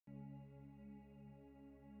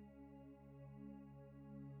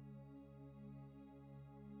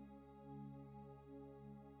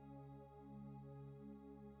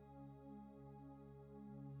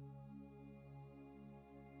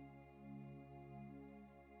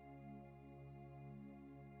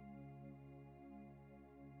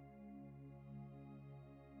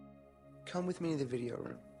come with me to the video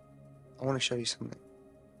room? I want to show you something.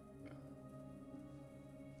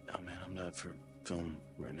 No, man, I'm not for film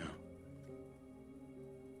right now.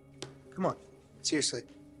 Come on. Seriously.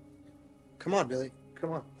 Come on, Billy.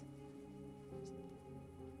 Come on.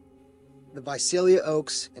 The Visalia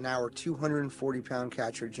Oaks and our 240-pound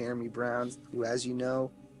catcher, Jeremy Brown, who, as you know,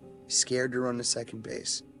 is scared to run to second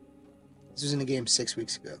base. This was in a game 6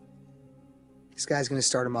 weeks ago. This guy's going to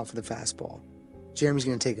start him off with a fastball. Jeremy's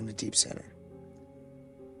going to take him to deep center.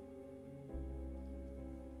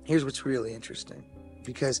 Here's what's really interesting,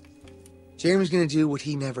 because Jeremy's going to do what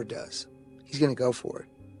he never does. He's going to go for it.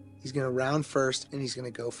 He's going to round first, and he's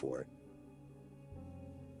going to go for it.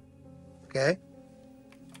 Okay?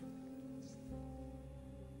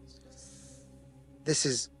 This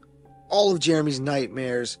is all of Jeremy's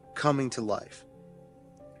nightmares coming to life.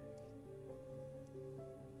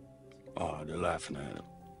 Oh, they're laughing at him.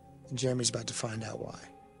 And Jeremy's about to find out why.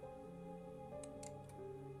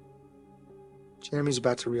 Jeremy's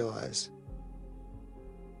about to realize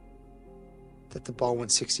that the ball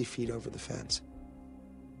went 60 feet over the fence.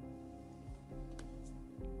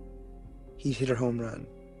 He hit a home run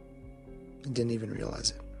and didn't even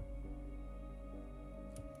realize it.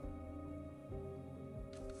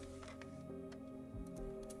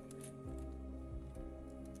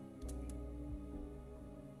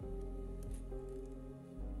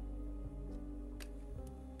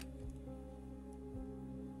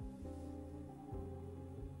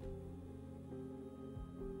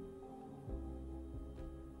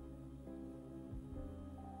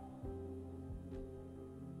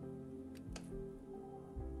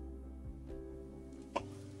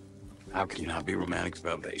 How can you not be romantic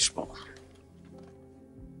about baseball?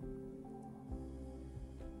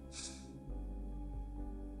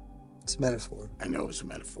 It's a metaphor. I know it's a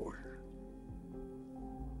metaphor.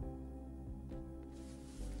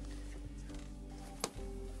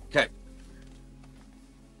 Okay.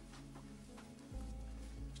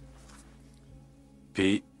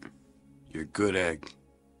 Pete, you're a good egg.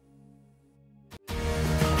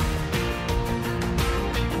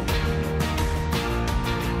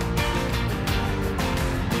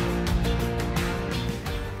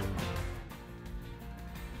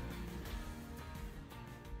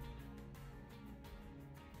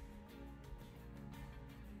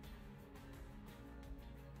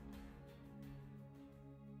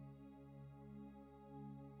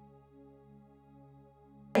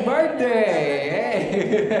 Birthday!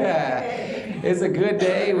 Hey. It's a good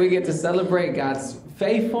day. We get to celebrate God's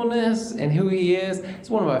faithfulness and who He is. It's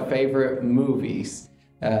one of my favorite movies.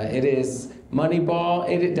 It is Moneyball.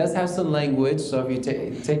 It does have some language, so if you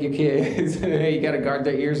take your kids, you got to guard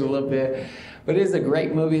their ears a little bit. But it is a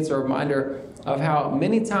great movie. It's a reminder of how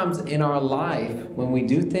many times in our life, when we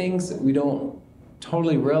do things, we don't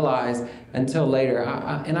totally realize until later.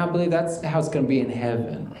 And I believe that's how it's going to be in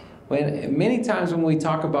heaven. Many times when we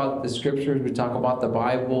talk about the scriptures, we talk about the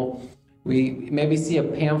Bible, we maybe see a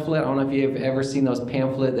pamphlet. I don't know if you've ever seen those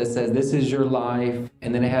pamphlets that says, this is your life.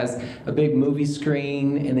 And then it has a big movie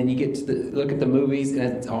screen. And then you get to look at the movies and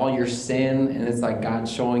it's all your sin. And it's like God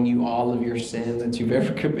showing you all of your sin that you've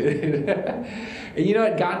ever committed. And you know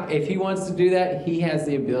what? God, if He wants to do that, He has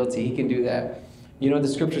the ability. He can do that. You know what the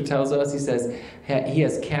scripture tells us? He says, He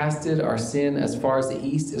has casted our sin as far as the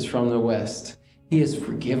east is from the west. He has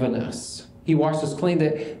forgiven us. He washed us clean.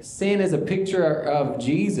 That sin is a picture of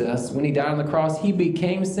Jesus. When He died on the cross, He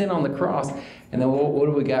became sin on the cross. And then what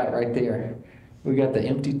do we got right there? We got the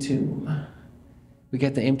empty tomb. We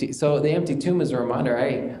got the empty. So the empty tomb is a reminder,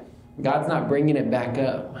 hey, God's not bringing it back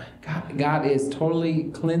up. God is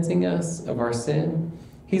totally cleansing us of our sin.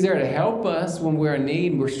 He's there to help us when we're in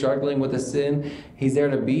need, we're struggling with a sin. He's there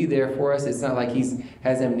to be there for us. It's not like He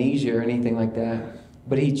has amnesia or anything like that.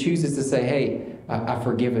 But He chooses to say, hey, I've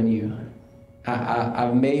forgiven you.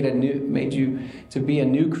 I've made you to be a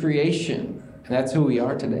new creation. And that's who we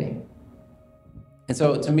are today. And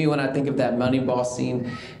so to me, when I think of that Moneyball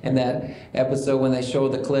scene and that episode when they show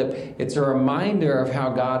the clip, it's a reminder of how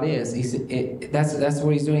God is. That's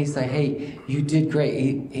what He's doing. He's like, hey, you did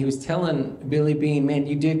great. He was telling Billy Beane, man,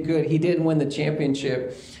 you did good. He didn't win the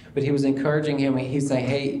championship, but He was encouraging him. He's saying,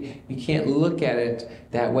 hey, you can't look at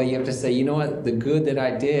it that way. You have to say, you know what? The good that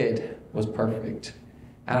I did was perfect.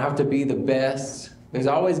 I don't have to be the best. There's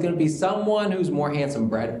always going to be someone who's more handsome,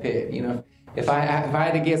 Brad Pitt. You know, if I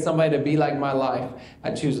had to get somebody to be like my life,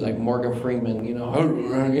 I'd choose like Morgan Freeman. You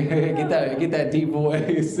know, get that deep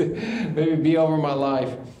voice, maybe be over my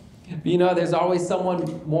life. You know, there's always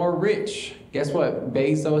someone more rich. Guess what?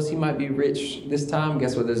 Bezos, he might be rich this time.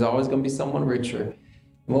 Guess what? There's always going to be someone richer.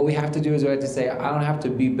 And what we have to do is we have to say, I don't have to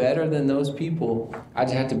be better than those people. I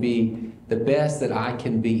just have to be the best that I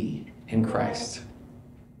can be in Christ.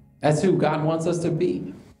 That's who God wants us to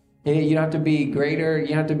be. You don't have to be greater. You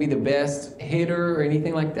don't have to be the best hitter or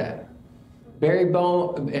anything like that. Barry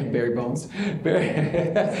Bones. I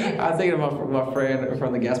was thinking of my friend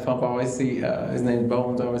from the gas pump. I always see his name's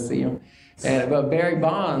Bones. I always see him. But Barry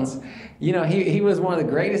Bonds, he was one of the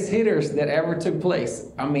greatest hitters that ever took place.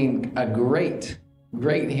 I mean, a great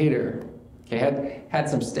hitter. Okay, had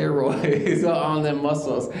some steroids on them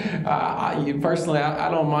muscles. Personally, I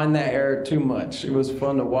don't mind that era too much. It was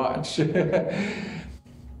fun to watch.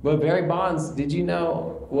 But Barry Bonds, did you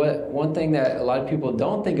know one thing that a lot of people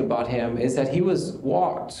don't think about him is that he was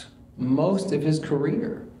walked most of his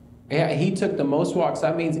career. Yeah, he took the most walks.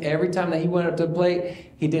 That means every time that he went up to the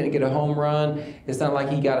plate, he didn't get a home run. It's not like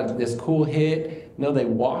he got this cool hit. No, they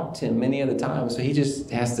walked him many of the times. So he just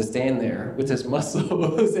has to stand there with his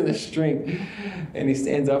muscles and his strength, and he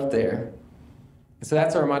stands up there. So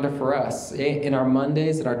that's a reminder for us. In our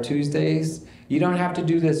Mondays and our Tuesdays, you don't have to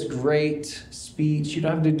do this great speech. You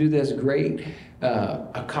don't have to do this great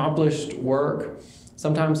accomplished work.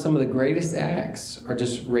 Sometimes some of the greatest acts are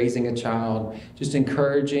just raising a child, just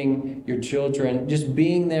encouraging your children, just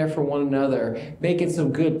being there for one another, making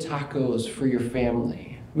some good tacos for your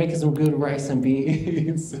family, making some good rice and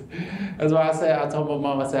beans. That's why I told my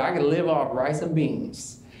mom, I could live off rice and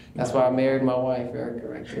beans. That's why I married my wife, Erica,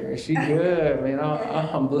 right there. She's good, man.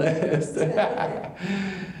 I'm blessed.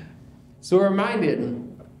 So we're reminded.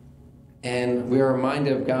 And we are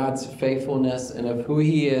reminded of God's faithfulness and of who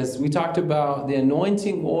He is. We talked about the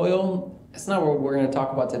anointing oil. That's not what we're going to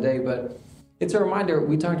talk about today, but it's a reminder.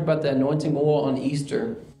 We talked about the anointing oil on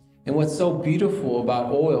Easter. And what's so beautiful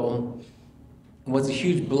about oil, and what's a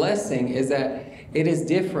huge blessing, is that it is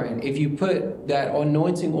different. If you put that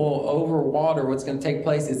anointing oil over water, what's going to take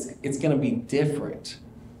place, it's going to be different.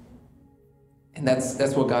 And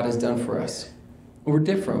that's what God has done for us. We're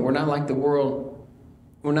different. We're not like the world.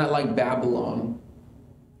 We're not like Babylon.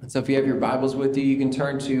 And so if you have your Bibles with you, you can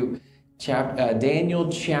turn to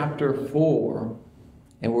Daniel chapter 4,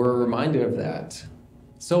 and we're reminded of that.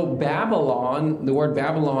 So Babylon, the word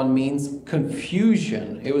Babylon means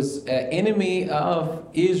confusion. It was an enemy of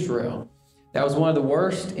Israel. That was one of the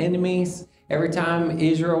worst enemies. Every time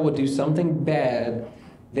Israel would do something bad,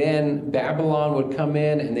 then Babylon would come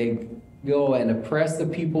in and they'd go and oppress the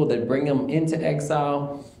people. They'd bring them into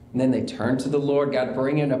exile. And then they turn to the Lord. God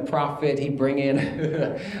bring in a prophet. He'd bring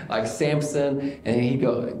in like Samson,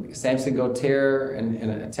 and Samson go terror and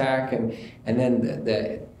attack, and then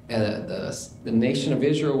the nation of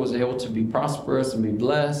Israel was able to be prosperous and be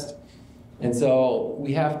blessed. And so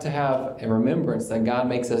we have to have a remembrance that God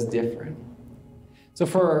makes us different. So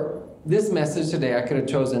for this message today, I could have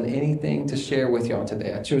chosen anything to share with y'all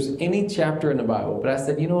today. I chose any chapter in the Bible, but I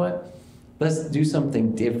said, you know what? Let's do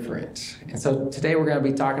something different. And so today we're going to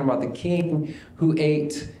be talking about the king who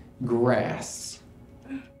ate grass.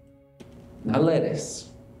 Not lettuce.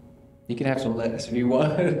 You can have some lettuce if you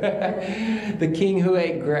want. The king who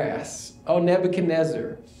ate grass. Oh,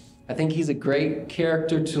 Nebuchadnezzar. I think he's a great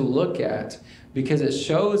character to look at because it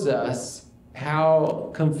shows us how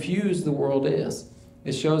confused the world is.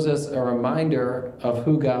 It shows us a reminder of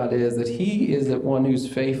who God is, that He is the one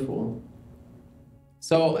who's faithful.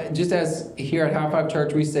 So just as here at High Five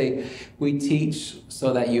Church, we say we teach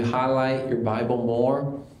so that you highlight your Bible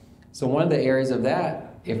more. So one of the areas of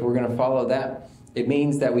that, if we're going to follow that, it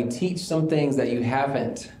means that we teach some things that you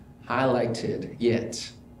haven't highlighted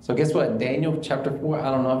yet. So guess what? Daniel chapter 4, I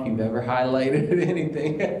don't know if you've ever highlighted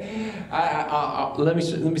anything. Let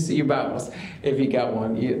me see your Bibles if you got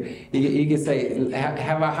one. You can say,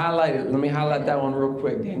 have I highlighted? Let me highlight that one real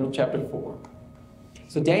quick. Daniel chapter 4.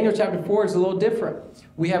 So Daniel chapter 4 is a little different.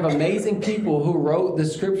 We have amazing people who wrote the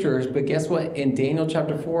scriptures, but guess what? In Daniel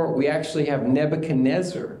chapter 4, we actually have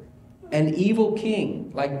Nebuchadnezzar, an evil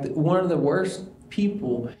king, like one of the worst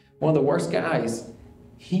people, one of the worst guys.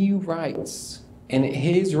 He writes, and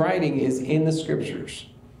his writing is in the scriptures.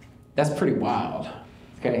 That's pretty wild,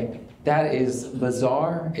 okay? That is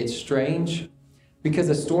bizarre. It's strange. Because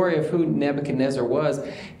the story of who Nebuchadnezzar was,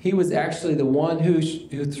 he was actually the one who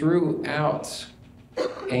threw out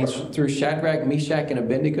and threw Shadrach, Meshach, and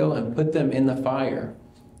Abednego and put them in the fire.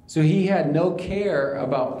 So he had no care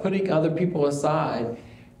about putting other people aside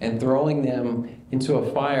and throwing them into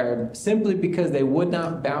a fire simply because they would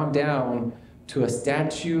not bow down to a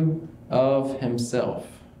statue of himself.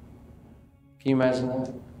 Can you imagine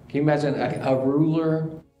that? Can you imagine a ruler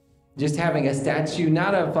just having a statue,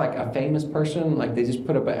 not of like a famous person, like they just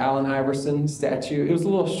put up an Allen Iverson statue. It was a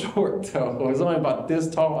little short though. It was only about this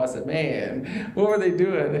tall. I said, man, what were they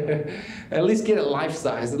doing? At least get it life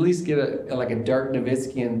size. At least get like a Dirk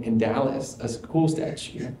Nowitzki in Dallas, a cool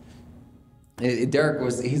statue. Dirk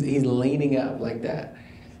he's leaning up like that.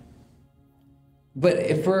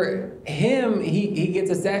 But for him, he gets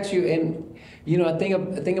a statue, and you know, a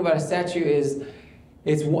thing about a statue is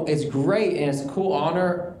it's great and it's a cool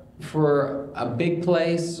honor for a big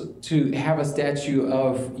place to have a statue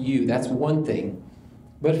of you. That's one thing.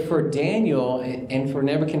 But for Daniel and for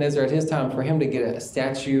Nebuchadnezzar at his time, for him to get a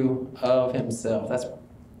statue of himself,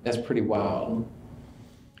 that's pretty wild.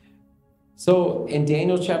 So in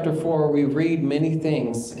Daniel chapter 4, we read many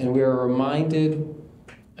things, and we are reminded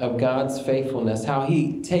of God's faithfulness, how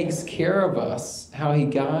he takes care of us, how he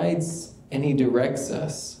guides and he directs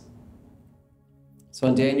us. So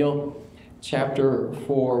in Daniel chapter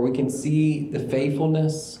 4, we can see the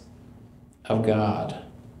faithfulness of God.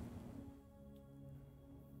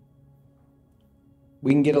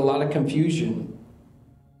 We can get a lot of confusion,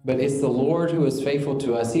 but it's the Lord who is faithful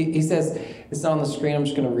to us. He says, it's on the screen, I'm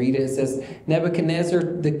just going to read it. It says, Nebuchadnezzar,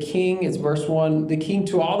 the king, it's verse 1, the king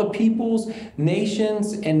to all the peoples,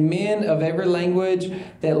 nations, and men of every language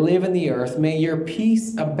that live in the earth, may your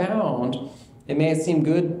peace abound, and may it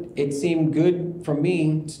seem good for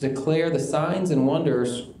me to declare the signs and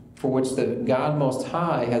wonders for which the God Most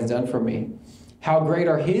High has done for me. How great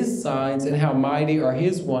are his signs and how mighty are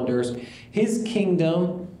his wonders. His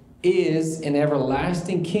kingdom is an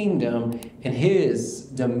everlasting kingdom, and his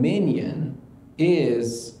dominion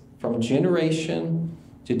is from generation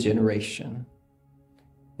to generation.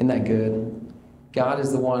 Isn't that good? God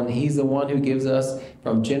is the one, he's the one who gives us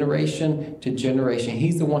from generation to generation.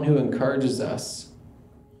 He's the one who encourages us.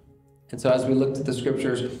 And so as we looked at the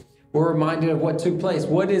scriptures, we're reminded of what took place.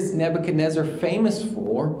 What is Nebuchadnezzar famous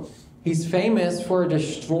for? He's famous for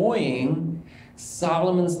destroying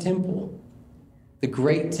Solomon's temple. The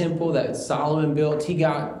great temple that Solomon built. He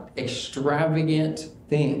got extravagant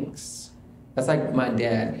things. That's like my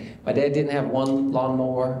dad. My dad didn't have one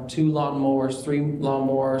lawnmower, two lawnmowers, three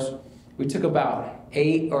lawnmowers. We took about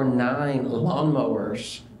 8 or 9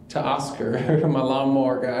 lawnmowers to Oscar, my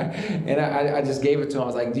lawnmower guy, and I just gave it to him. I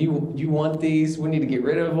was like, do you want these? We need to get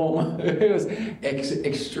rid of them. It was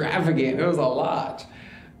extravagant. It was a lot.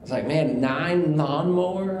 I was like, man, 9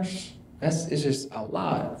 lawnmowers? It's just a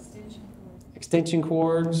lot. Extension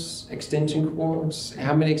cords.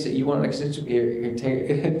 How many you want an extension? Here,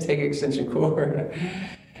 take extension cord.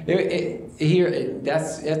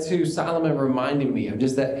 That's who Solomon reminded me of.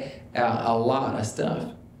 Just that a lot of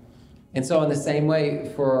stuff. And so in the same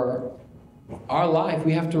way for our life,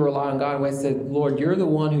 we have to rely on God. We say, Lord, you're the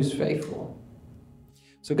one who's faithful.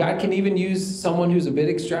 So God can even use someone who's a bit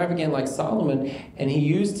extravagant like Solomon, and he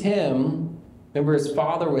used him. Remember, his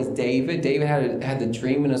father was David. David had the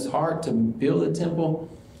dream in his heart to build a temple.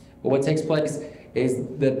 But what takes place is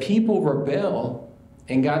the people rebel,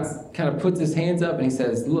 and God kind of puts his hands up and he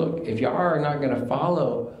says, look, if y'all are not going to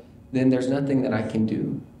follow, then there's nothing that I can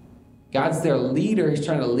do. God's their leader. He's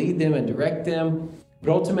trying to lead them and direct them.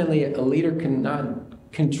 But ultimately, a leader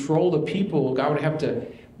cannot control the people. God would have to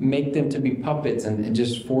make them to be puppets and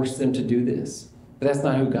just force them to do this. But that's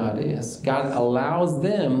not who God is. God allows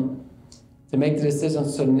them to make the decision.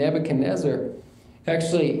 So Nebuchadnezzar,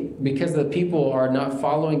 actually, because the people are not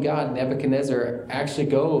following God, Nebuchadnezzar actually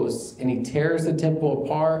goes and he tears the temple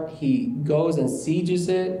apart. He goes and sieges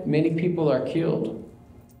it. Many people are killed.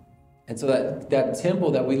 And so that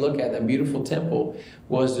temple that we look at, that beautiful temple,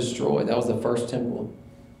 was destroyed. That was the first temple.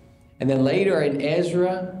 And then later in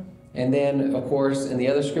Ezra, and then, of course, in the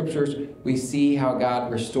other scriptures, we see how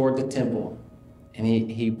God restored the temple. And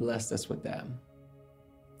he blessed us with that.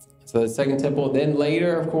 So the second temple, then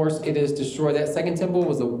later, of course, it is destroyed. That second temple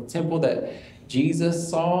was the temple that Jesus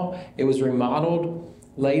saw. It was remodeled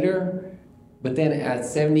later. But then at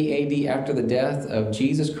 70 AD, after the death of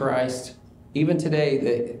Jesus Christ, even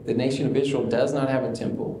today, the nation of Israel does not have a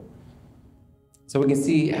temple. So we can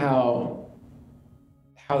see how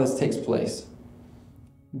this takes place.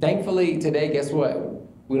 Thankfully, today, guess what?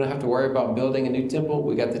 We don't have to worry about building a new temple.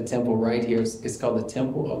 We got the temple right here. It's called the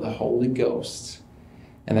Temple of the Holy Ghost.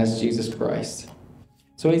 And that's Jesus Christ.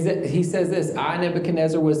 So he says this, I,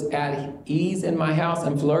 Nebuchadnezzar, was at ease in my house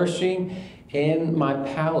and flourishing in my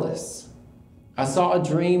palace. I saw a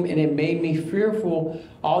dream and it made me fearful.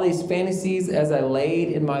 All these fantasies as I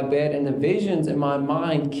laid in my bed, and the visions in my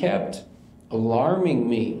mind kept alarming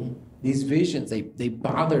me. These visions, they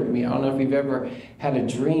bothered me. I don't know if you've ever had a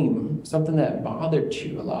dream, something that bothered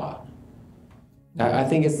you a lot. I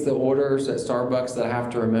think it's the orders at Starbucks that I have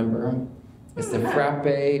to remember. It's the frappe,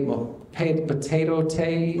 potato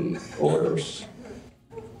tay orders.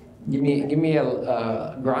 Give me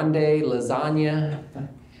a grande lasagna,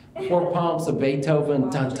 4 pumps of Beethoven,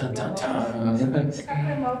 dun dun dun dun.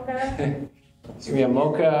 Give me a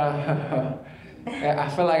mocha. I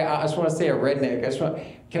feel like I just want to say a redneck.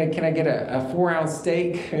 Can I get a 4-ounce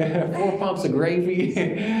steak, 4 pumps of gravy?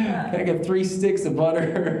 Can I get 3 sticks of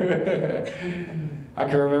butter? I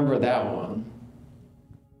can remember that one.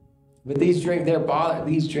 But these dreams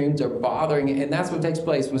are bothering, and that's what takes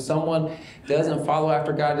place when someone doesn't follow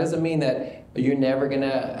after God. It doesn't mean that you're never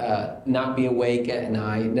gonna not be awake at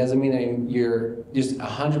night. It doesn't mean that you're just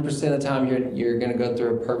 100% of the time you're gonna go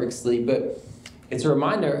through a perfect sleep. But it's a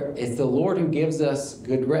reminder. It's the Lord who gives us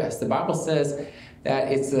good rest. The Bible says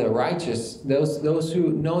that it's the righteous, those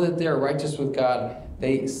who know that they're righteous with God,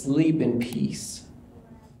 they sleep in peace.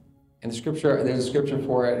 And there's a scripture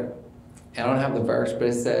for it. I don't have the verse, but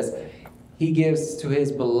it says, He gives to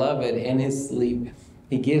His beloved in His sleep.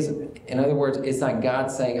 He gives, in other words, it's like God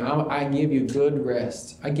saying, I give you good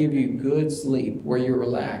rest. I give you good sleep where you're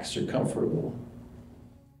relaxed, you're comfortable.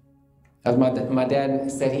 As my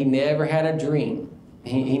dad said, he never had a dream.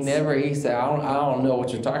 He said, I don't know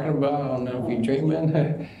what you're talking about. I don't know if you're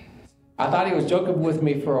dreaming. I thought he was joking with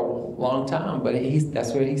me for a long time, but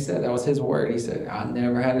that's what he said. That was his word. He said, I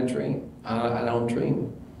never had a dream. I don't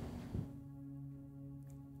dream.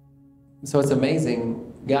 So it's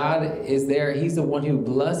amazing. God is there. He's the one who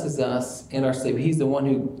blesses us in our sleep. He's the one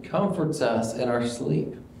who comforts us in our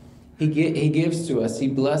sleep. He gives to us. He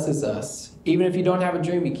blesses us. Even if you don't have a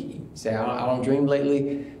dream, you say, I don't dream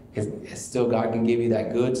lately. It's still God can give you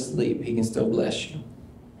that good sleep. He can still bless you.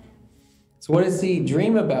 So what does he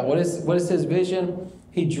dream about? What is his vision?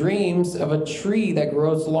 He dreams of a tree that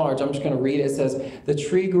grows large. I'm just going to read it. It says, the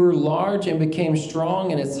tree grew large and became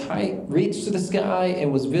strong, and its height reached to the sky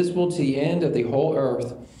and was visible to the end of the whole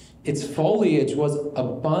earth. Its foliage was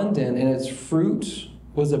abundant, and its fruit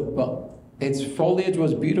was its foliage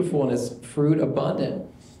was beautiful, and its fruit abundant.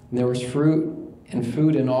 And there was fruit and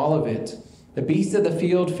food in all of it. The beasts of the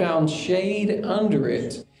field found shade under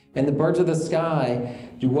it, and the birds of the sky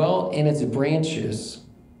dwelt in its branches.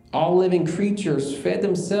 All living creatures fed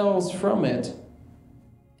themselves from it.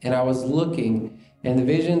 And I was looking, and the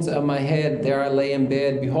visions of my head, there I lay in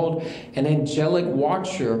bed. Behold, an angelic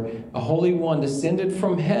watcher, a holy one, descended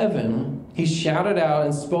from heaven. He shouted out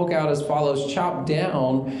and spoke out as follows, chop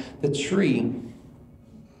down the tree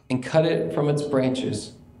and cut it from its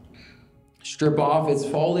branches. Strip off its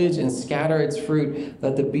foliage and scatter its fruit.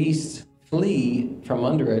 Let the beasts flee from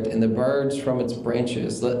under it, and the birds from its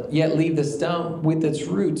branches. Yet leave the stump with its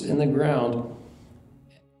roots in the ground,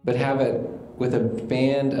 but have it with a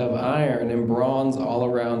band of iron and bronze all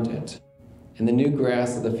around it. And the new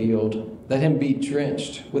grass of the field, let him be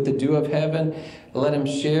drenched with the dew of heaven. Let him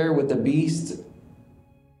share with the beasts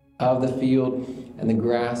of the field and the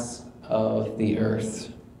grass of the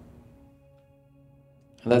earth.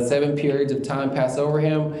 Let 7 periods of time pass over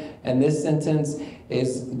him, and this sentence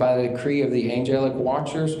is by the decree of the angelic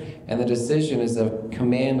watchers, and the decision is a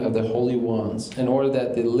command of the holy ones, in order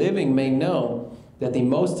that the living may know that the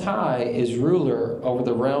Most High is ruler over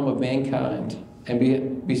the realm of mankind,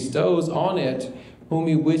 and bestows on it whom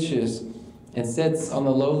he wishes, and sits on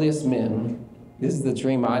the lowliest men. This is the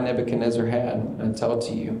dream I, Nebuchadnezzar, had, and I tell it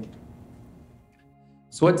to you.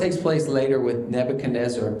 So what takes place later with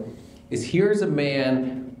Nebuchadnezzar is here's a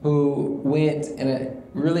man who went and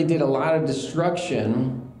really did a lot of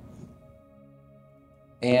destruction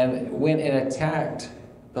and went and attacked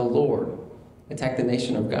the Lord, attacked the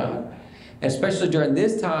nation of God. And especially during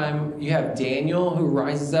this time, you have Daniel who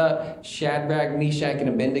rises up, Shadrach, Meshach, and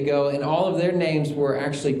Abednego, and all of their names were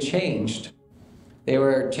actually changed. They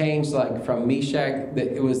were changed like from Meshach,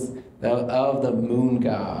 it was of the moon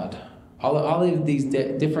god. All of these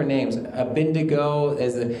different names. Abednego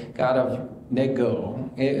is the god of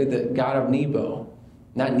Nego, the god of Nebo,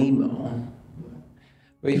 not Nemo.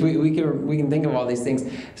 We can think of all these things.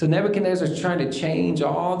 So Nebuchadnezzar is trying to change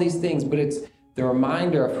all these things, but it's the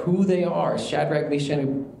reminder of who they are. Shadrach, Meshach,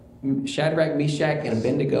 and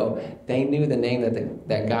Abednego, they knew the name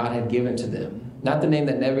that God had given to them, not the name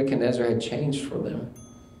that Nebuchadnezzar had changed for them.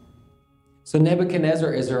 So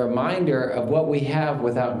Nebuchadnezzar is a reminder of what we have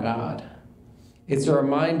without God. It's a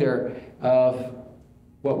reminder of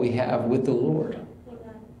what we have with the Lord.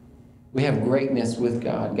 We have greatness with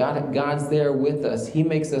God. God's there with us. He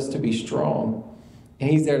makes us to be strong, and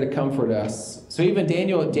he's there to comfort us. So even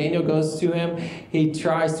Daniel goes to him. He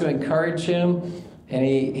tries to encourage him, and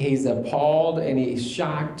he's appalled, and he's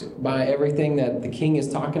shocked by everything that the king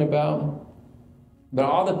is talking about. But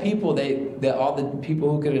all the people, all the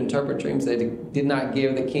people who could interpret dreams, they did not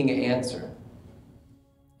give the king an answer.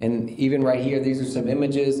 And even right here, these are some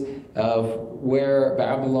images of where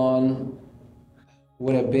Babylon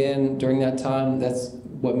would have been during that time. That's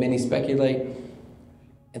what many speculate.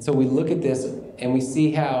 And so we look at this and we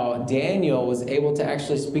see how Daniel was able to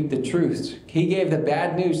actually speak the truth. He gave the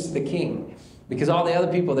bad news to the king, because all the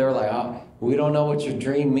other people, they were like, oh, we don't know what your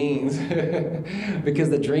dream means, because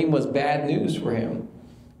the dream was bad news for him.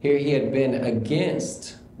 Here he had been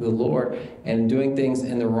against the Lord and doing things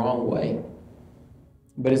in the wrong way.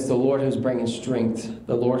 But it's the Lord who's bringing strength,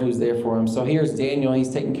 the Lord who's there for him. So here's Daniel,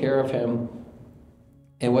 he's taking care of him.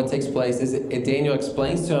 And what takes place is Daniel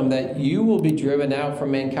explains to him that you will be driven out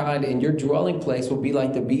from mankind, and your dwelling place will be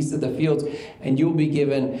like the beasts of the fields, and you will be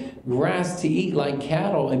given grass to eat like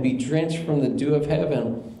cattle and be drenched from the dew of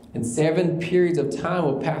heaven. And 7 periods of time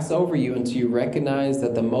will pass over you until you recognize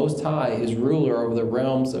that the Most High is ruler over the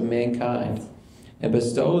realms of mankind and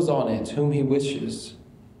bestows on it whom he wishes.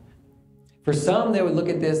 For some, they would look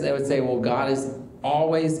at this, they would say, well, God is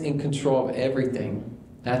always in control of everything.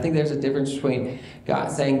 And I think there's a difference between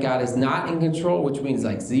God saying God is not in control, which means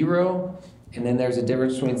like 0, and then there's a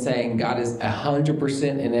difference between saying God is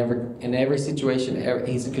 100% in every situation.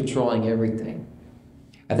 He's controlling everything.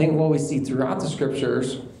 I think what we see throughout the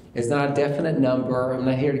scriptures is not a definite number. I'm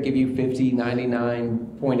not here to give you 50,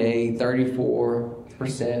 99.8,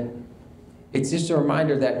 34%. It's just a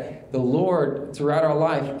reminder that the Lord, throughout our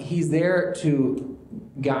life, he's there to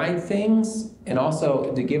guide things and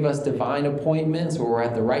also to give us divine appointments where we're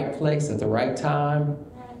at the right place at the right time.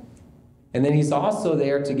 And then he's also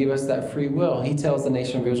there to give us that free will. He tells the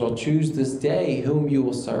nation of Israel, choose this day whom you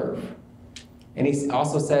will serve. And he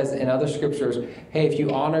also says in other scriptures, hey, if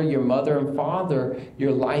you honor your mother and father,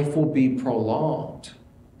 your life will be prolonged.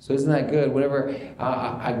 So isn't that good? Whenever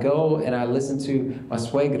I go and I listen to my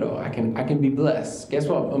suegro, I can be blessed. Guess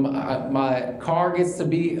what? My car gets to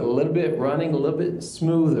be running a little bit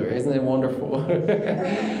smoother. Isn't it wonderful?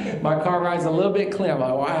 My car rides a little bit cleaner. I'm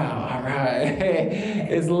like, wow, all right.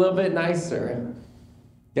 It's a little bit nicer.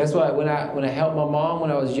 Guess what? When I helped my mom when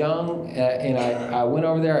I was young, and I went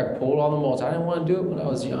over there, I pulled all the mulch. I didn't want to do it when I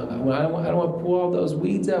was young. I don't want to pull all those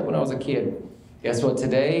weeds up when I was a kid. Guess what?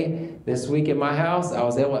 This week at my house,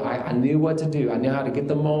 I knew what to do. I knew how to get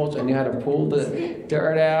the mulch. I knew how to pull the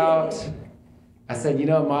dirt out. I said, you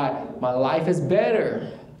know, my life is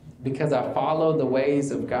better because I follow the ways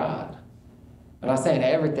of God. I'm not saying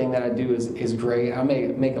everything that I do is great. I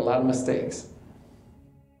make a lot of mistakes.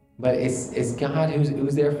 But it's God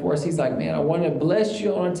who's there for us. He's like, man, I want to bless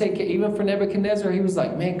you. I want to take care. Even for Nebuchadnezzar, he was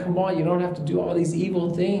like, man, come on. You don't have to do all these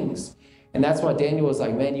evil things. And that's why Daniel was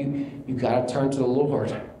like, man, you got to turn to the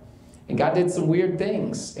Lord. And God did some weird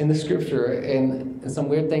things in the scripture, and some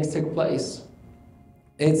weird things took place.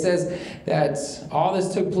 It says that all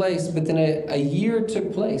this took place, but then a year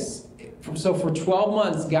took place. So for 12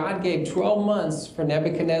 months, God gave 12 months for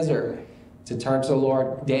Nebuchadnezzar to turn to the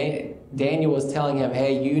Lord. Daniel was telling him,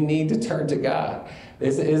 hey, you need to turn to God.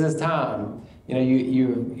 This is his time. You know,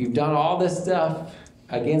 you've done all this stuff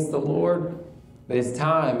against the Lord, but it's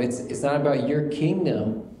time. It's not about your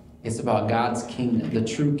kingdom. It's about God's kingdom, the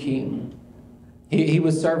true king. He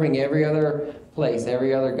was serving every other place,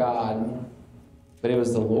 every other god, but it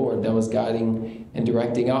was the Lord that was guiding and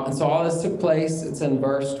directing out. And so all this took place. It's in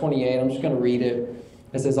verse 28. I'm just going to read it.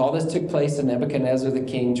 It says, all this took place in Nebuchadnezzar the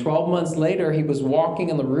king. 12 months later, he was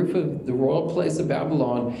walking on the roof of the royal place of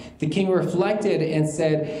Babylon. The king reflected and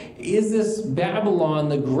said, is this Babylon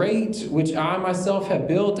the great, which I myself have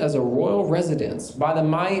built as a royal residence, by the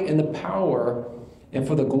might and the power and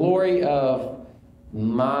for the glory of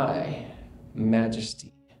my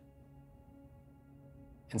majesty?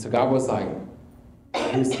 And so God was like,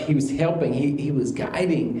 he was helping, he was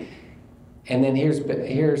guiding. And then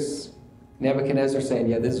here's Nebuchadnezzar saying,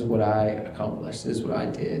 yeah, this is what I accomplished. This is what I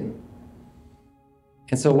did.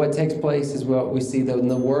 And so what takes place is what we see. The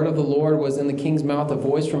word of the Lord was in the king's mouth, a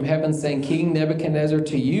voice from heaven saying, King Nebuchadnezzar,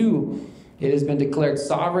 to you it has been declared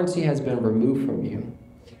sovereignty has been removed from you.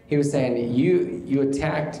 He was saying, you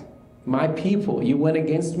attacked my people. You went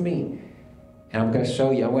against me. And I'm going to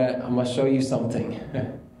show you. I'm going to show you something.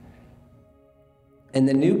 In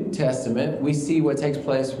the New Testament, we see what takes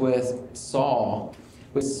place with Saul.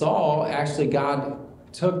 With Saul, actually, God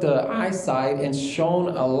took the eyesight and shone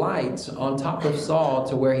a light on top of Saul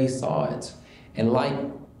to where he saw it. And light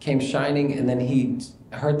came shining, and then he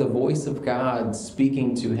heard the voice of God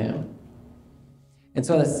speaking to him. And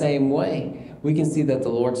so in the same way, we can see that the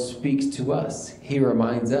Lord speaks to us. He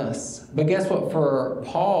reminds us. But guess what? For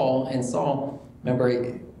Paul and Saul,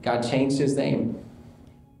 remember, God changed his name.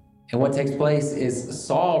 And what takes place is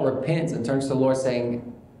Saul repents and turns to the Lord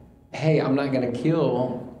saying, hey, I'm not going to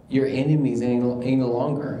kill your enemies any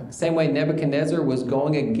longer. Same way Nebuchadnezzar was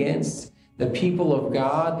going against the people of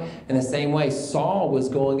God, in the same way Saul was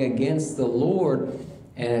going against the Lord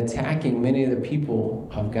and attacking many of the people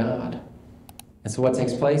of God. And so what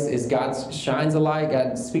takes place is God shines a light,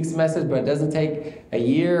 God speaks a message, but it doesn't take a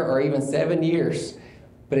year or even 7 years.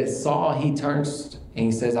 But it's Saul, he turns and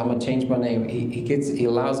he says, I'm going to change my name. He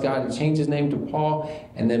allows God to change his name to Paul,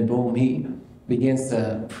 and then boom, he begins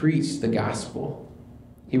to preach the gospel.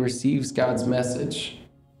 He receives God's message.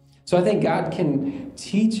 So I think God can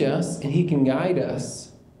teach us and he can guide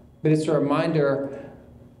us, but it's a reminder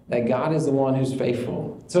that God is the one who's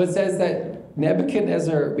faithful. So it says that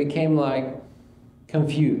Nebuchadnezzar became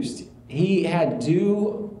confused. He had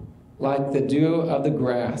dew like the dew of the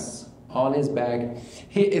grass on his back.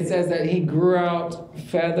 It says that he grew out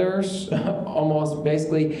feathers, almost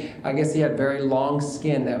basically, I guess he had very long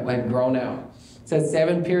skin that had grown out. It says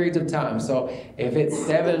 7 periods of time. So if it's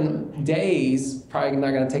 7 days, probably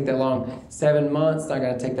not going to take that long. 7 months, not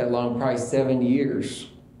going to take that long. Probably 7 years,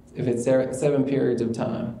 if it's 7 periods of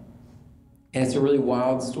time. And it's a really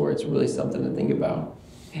wild story. It's really something to think about.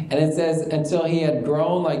 And it says, until he had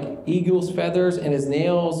grown like eagle's feathers, and his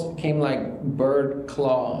nails came like bird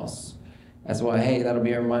claws. That's why, hey, that'll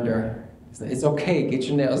be a reminder. It's okay, get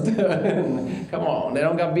your nails done. Come on, they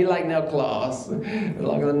don't got to be like nail claws, as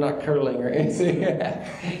long as they're not curling or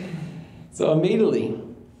anything. So immediately,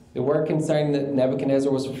 the word concerning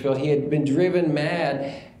Nebuchadnezzar was fulfilled. He had been driven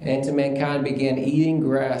mad, and to mankind began eating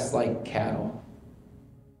grass like cattle.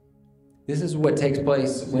 This is what takes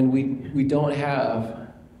place when we don't have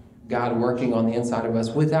God working on the inside of us.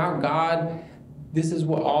 Without God, this is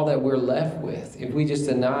all that we're left with if we just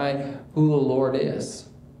deny who the Lord is.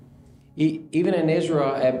 Even in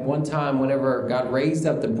Israel, at one time, whenever God raised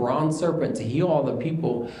up the bronze serpent to heal all the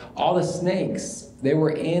people, all the snakes, they were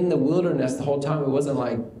in the wilderness the whole time. It wasn't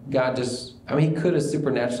like God he could have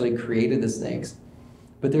supernaturally created the snakes.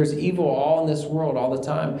 But there's evil all in this world all the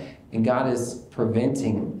time, and God is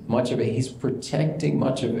preventing much of it. He's protecting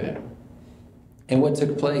much of it. And what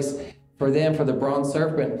took place for them, for the bronze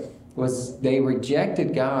serpent, was they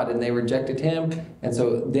rejected God and they rejected him. And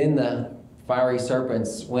so then the fiery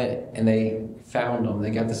serpents went and they found them. They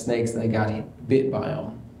got the snakes and they got bit by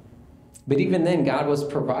them. But even then, God was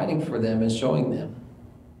providing for them and showing them.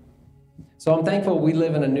 So I'm thankful we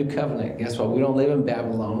live in a new covenant. Guess what? We don't live in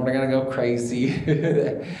Babylon. We're not going to go crazy.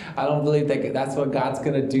 I don't believe that's what God's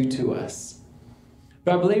going to do to us.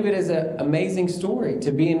 But I believe it is an amazing story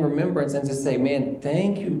to be in remembrance and to say, man,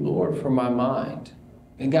 thank you, Lord, for my mind.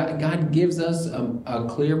 And God gives us a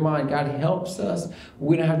clear mind. God helps us.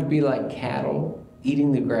 We don't have to be like cattle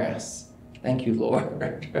eating the grass. Thank you, Lord.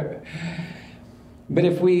 But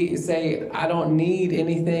if we say, I don't need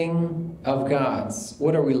anything of God's,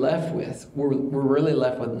 what are we left with? We're really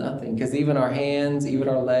left with nothing, because even our hands, even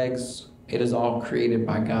our legs, it is all created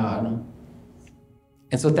by God.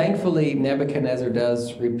 And so thankfully, Nebuchadnezzar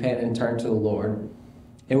does repent and turn to the Lord.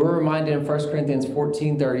 And we're reminded in 1 Corinthians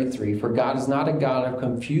 14:33, for God is not a God of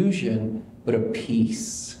confusion, but of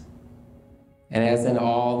peace. And as in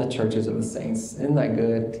all the churches of the saints. Isn't that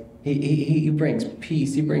good? He brings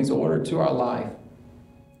peace. He brings order to our life.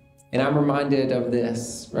 And I'm reminded of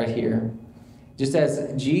this right here. Just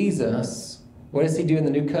as Jesus, what does he do in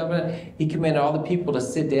the new covenant? He commanded all the people to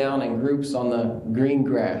sit down in groups on the green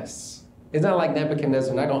grass. It's not like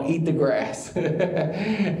Nebuchadnezzar, not going to eat the grass. but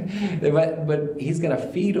he's going to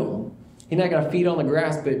feed them. He's not going to feed on the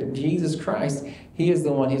grass, but Jesus Christ, he is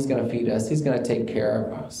the one who's going to feed us. He's going to take care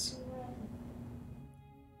of us.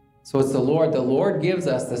 So it's the Lord. The Lord gives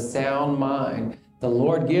us the sound mind. The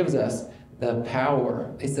Lord gives us the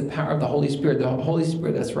power. It's the power of the Holy Spirit. The Holy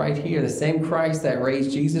Spirit that's right here, the same Christ that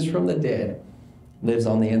raised Jesus from the dead, lives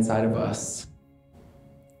on the inside of us.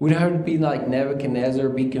 We don't have to be like Nebuchadnezzar,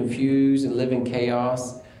 be confused and live in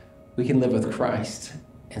chaos. We can live with Christ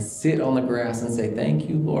and sit on the grass and say, thank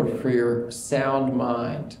you, Lord, for your sound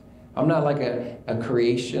mind. I'm not like a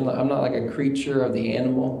creation. I'm not like a creature of the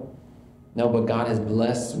animal. No, but God has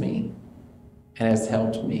blessed me and has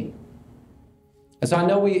helped me. And so I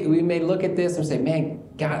know we may look at this and say, man,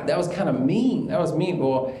 God, that was kind of mean. That was mean.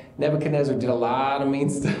 Well, Nebuchadnezzar did a lot of mean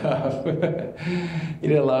stuff. He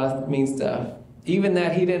did a lot of mean stuff. Even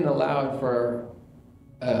that, he didn't allow it for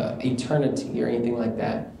eternity or anything like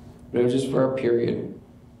that. But it was just for a period.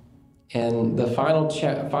 And the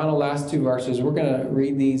final last 2 verses, we're going to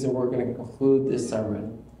read these and we're going to conclude this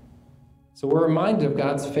sermon. So we're reminded of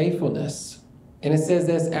God's faithfulness. And it says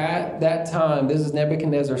this, at that time, this is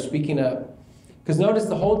Nebuchadnezzar speaking up, Because notice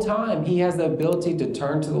the whole time he has the ability to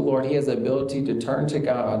turn to the Lord. He has the ability to turn to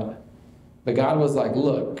God. But God was like,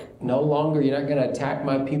 look, no longer, you're not going to attack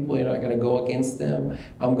my people. You're not going to go against them.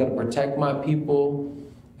 I'm going to protect my people.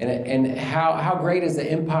 And how great is the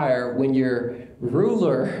empire when your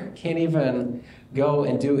ruler can't even go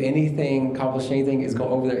and do anything, accomplish anything, is go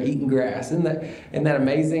over there eating grass. Isn't that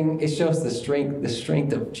amazing? It shows the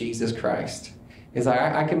strength of Jesus Christ. It's like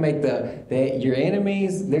I can make your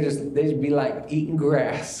enemies, they just be like eating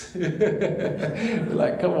grass.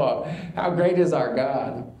 Like, come on, how great is our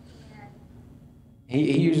God?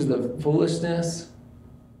 He uses the foolishness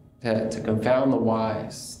to confound the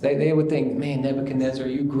wise. They would think, man, Nebuchadnezzar,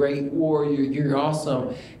 you great warrior, you're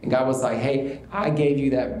awesome. And God was like, hey, I gave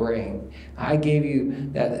you that brain. I gave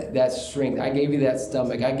you that strength. I gave you that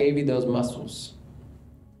stomach. I gave you those muscles.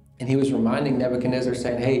 And he was reminding Nebuchadnezzar,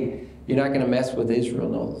 saying, hey, you're not going to mess with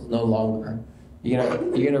Israel no longer. You're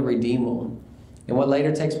going to redeem them. And what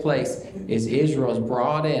later takes place is Israel is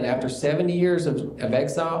brought in. After 70 years of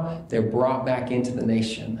exile, they're brought back into the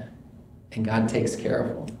nation. And God takes care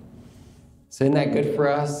of them. So isn't that good for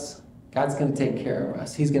us? God's going to take care of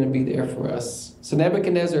us. He's going to be there for us. So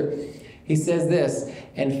Nebuchadnezzar, he says this,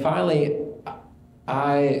 and finally,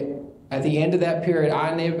 at the end of that period,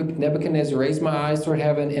 I, Nebuchadnezzar, raised my eyes toward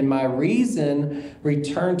heaven, and my reason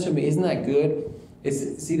returned to me. Isn't that good?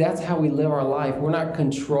 See, that's how we live our life. We're not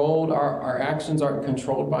controlled. Our actions aren't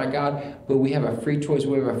controlled by God, but we have a free choice.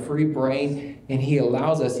 We have a free brain, and he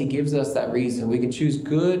allows us. He gives us that reason. We can choose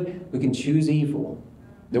good. We can choose evil.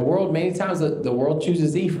 The world, many times, the world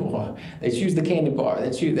chooses evil. They choose the candy bar.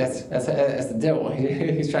 That's the devil.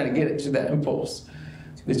 He's trying to get it to that impulse.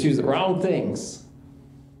 They choose the wrong things.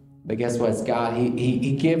 But guess what? It's God.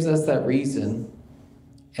 He gives us that reason.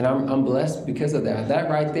 And I'm blessed because of that. That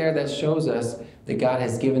right there, that shows us that God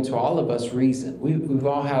has given to all of us reason. We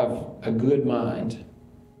all have a good mind.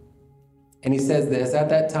 And he says this, at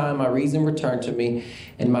that time my reason returned to me,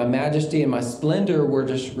 and my majesty and my splendor were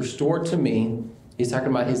just restored to me. He's talking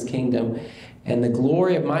about his kingdom. And the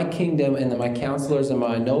glory of my kingdom, and that my counselors and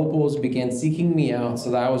my nobles began seeking me out,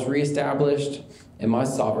 so that I was reestablished in my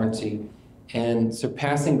sovereignty. And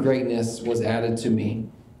surpassing greatness was added to me.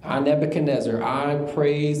 I, Nebuchadnezzar, I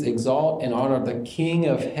praise, exalt, and honor the King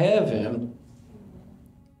of heaven,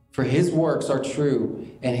 for his works are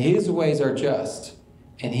true, and his ways are just,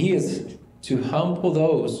 and he is to humble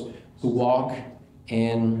those who walk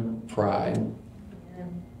in pride.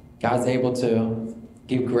 God's able to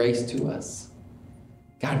give grace to us.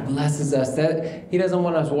 God blesses us. That he doesn't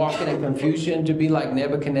want us walking in confusion, to be like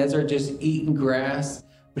Nebuchadnezzar, just eating grass,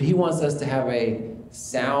 but he wants us to have a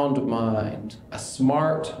sound mind, a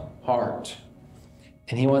smart heart.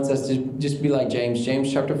 And he wants us to just be like James.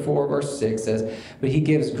 James chapter 4, verse 6 says, but he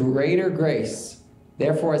gives greater grace.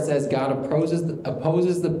 Therefore it says, God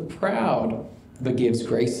opposes the proud, but gives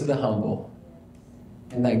grace to the humble.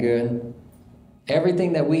 Isn't that good?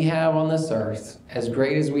 Everything that we have on this earth, as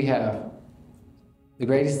great as we have, the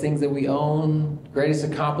greatest things that we own, greatest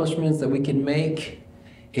accomplishments that we can make,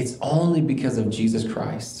 it's only because of Jesus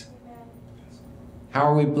Christ. How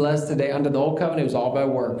are we blessed today? Under the old covenant, it was all by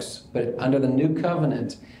works. But under the new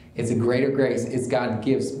covenant, it's a greater grace. It's God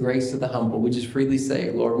gives grace to the humble. We just freely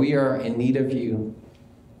say, Lord, we are in need of you.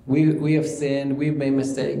 We have sinned. We've made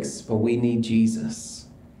mistakes, but we need Jesus.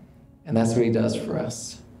 And that's what he does for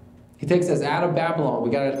us. He takes us out of Babylon. We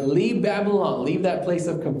got to leave Babylon, leave that place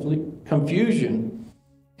of confusion,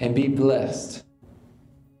 and be blessed.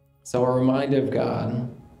 So a reminder of God.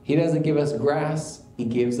 He doesn't give us grass. He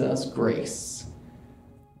gives us grace.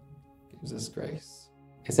 Gives us grace.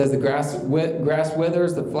 It says the grass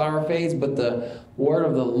withers, the flower fades, but the word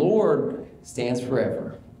of the Lord stands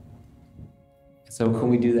forever. So can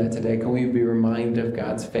we do that today? Can we be reminded of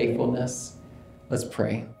God's faithfulness? Let's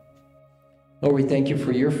pray. Lord, we thank you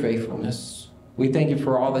for your faithfulness. We thank you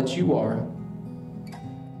for all that you are.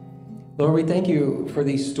 Lord, we thank you for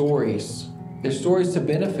these stories. They're stories to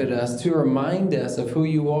benefit us, to remind us of who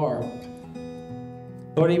you are.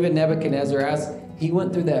 Lord, even Nebuchadnezzar, as he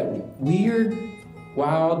went through that weird,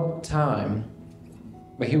 wild time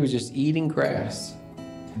where he was just eating grass.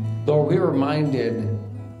 Lord, we're reminded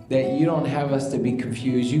that you don't have us to be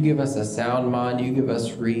confused. You give us a sound mind. You give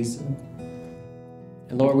us reason.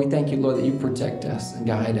 And Lord, we thank you, Lord, that you protect us and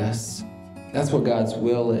guide us. That's what God's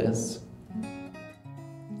will is.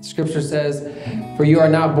 Scripture says, for you are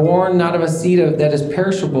not born, not of a seed that is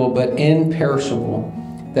perishable, but imperishable,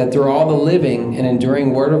 that through all the living and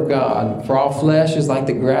enduring word of God, for all flesh is like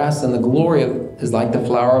the grass, and the glory is like the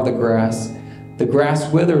flower of the grass. The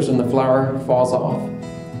grass withers and the flower falls off,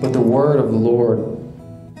 but the word of the Lord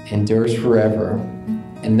endures forever.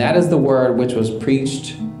 And that is the word which was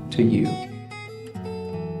preached to you.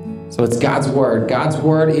 So it's God's word. God's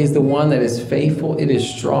word is the one that is faithful. It is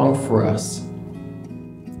strong for us.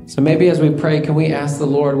 So maybe as we pray, can we ask the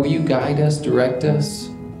Lord, will you guide us, direct us?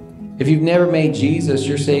 If you've never made Jesus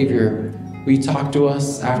your Savior, will you talk to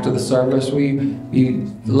us after the service? Will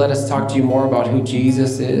you let us talk to you more about who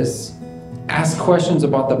Jesus is? Ask questions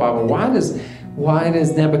about the Bible. Why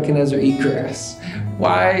does Nebuchadnezzar eat grass?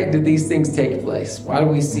 Why did these things take place? Why do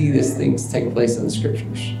we see these things take place in the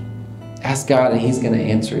scriptures? Ask God and He's going to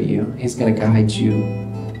answer you. He's going to guide you.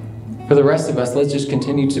 For the rest of us, let's just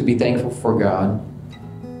continue to be thankful for God.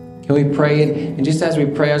 Can we pray? And just as we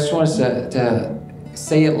pray, I just want us to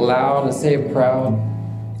say it loud and say it proud.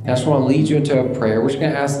 And I just want to lead you into a prayer. We're just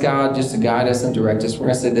going to ask God just to guide us and direct us. We're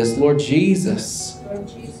going to say this: Lord Jesus,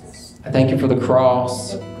 I thank you for the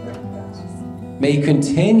cross. May you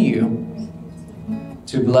continue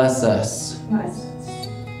to bless us.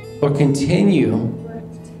 Lord, continue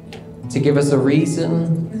to give us a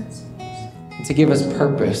reason, to give us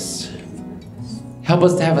purpose. Help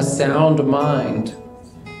us to have a sound mind.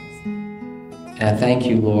 And I thank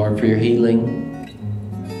you, Lord, for your healing.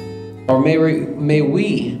 Or may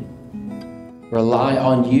we rely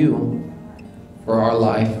on you for our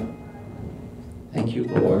life. Thank you,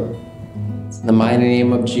 Lord. It's in the mighty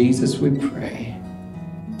name of Jesus we pray.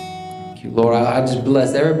 Thank you, Lord. I just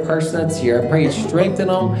bless every person that's here. I pray you strengthen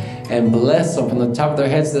them and bless them from the top of their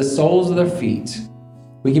heads to the soles of their feet.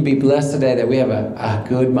 We can be blessed today that we have a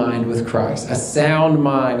good mind with Christ, a sound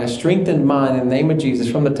mind, a strengthened mind in the name of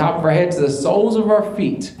Jesus, from the top of our heads to the soles of our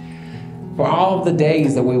feet, for all of the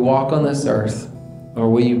days that we walk on this earth. Or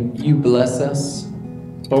will you bless us?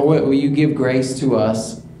 Or will you give grace to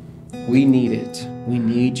us? We need it. We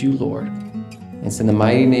need you, Lord. It's in the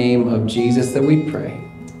mighty name of Jesus that we pray.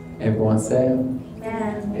 Everyone said?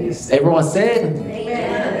 Amen. Everyone said?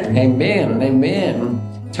 Amen. Amen and amen.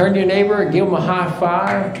 Turn to your neighbor and give them a high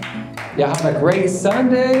five. Y'all have a great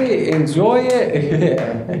Sunday. Enjoy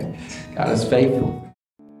it. God is faithful.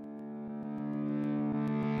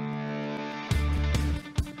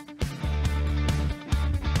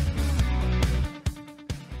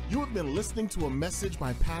 You have been listening to a message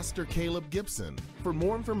by Pastor Caleb Gibson. For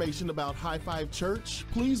more information about High Five Church,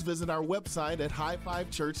 please visit our website at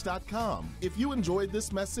highfivechurch.com. If you enjoyed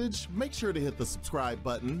this message, make sure to hit the subscribe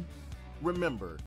button. Remember,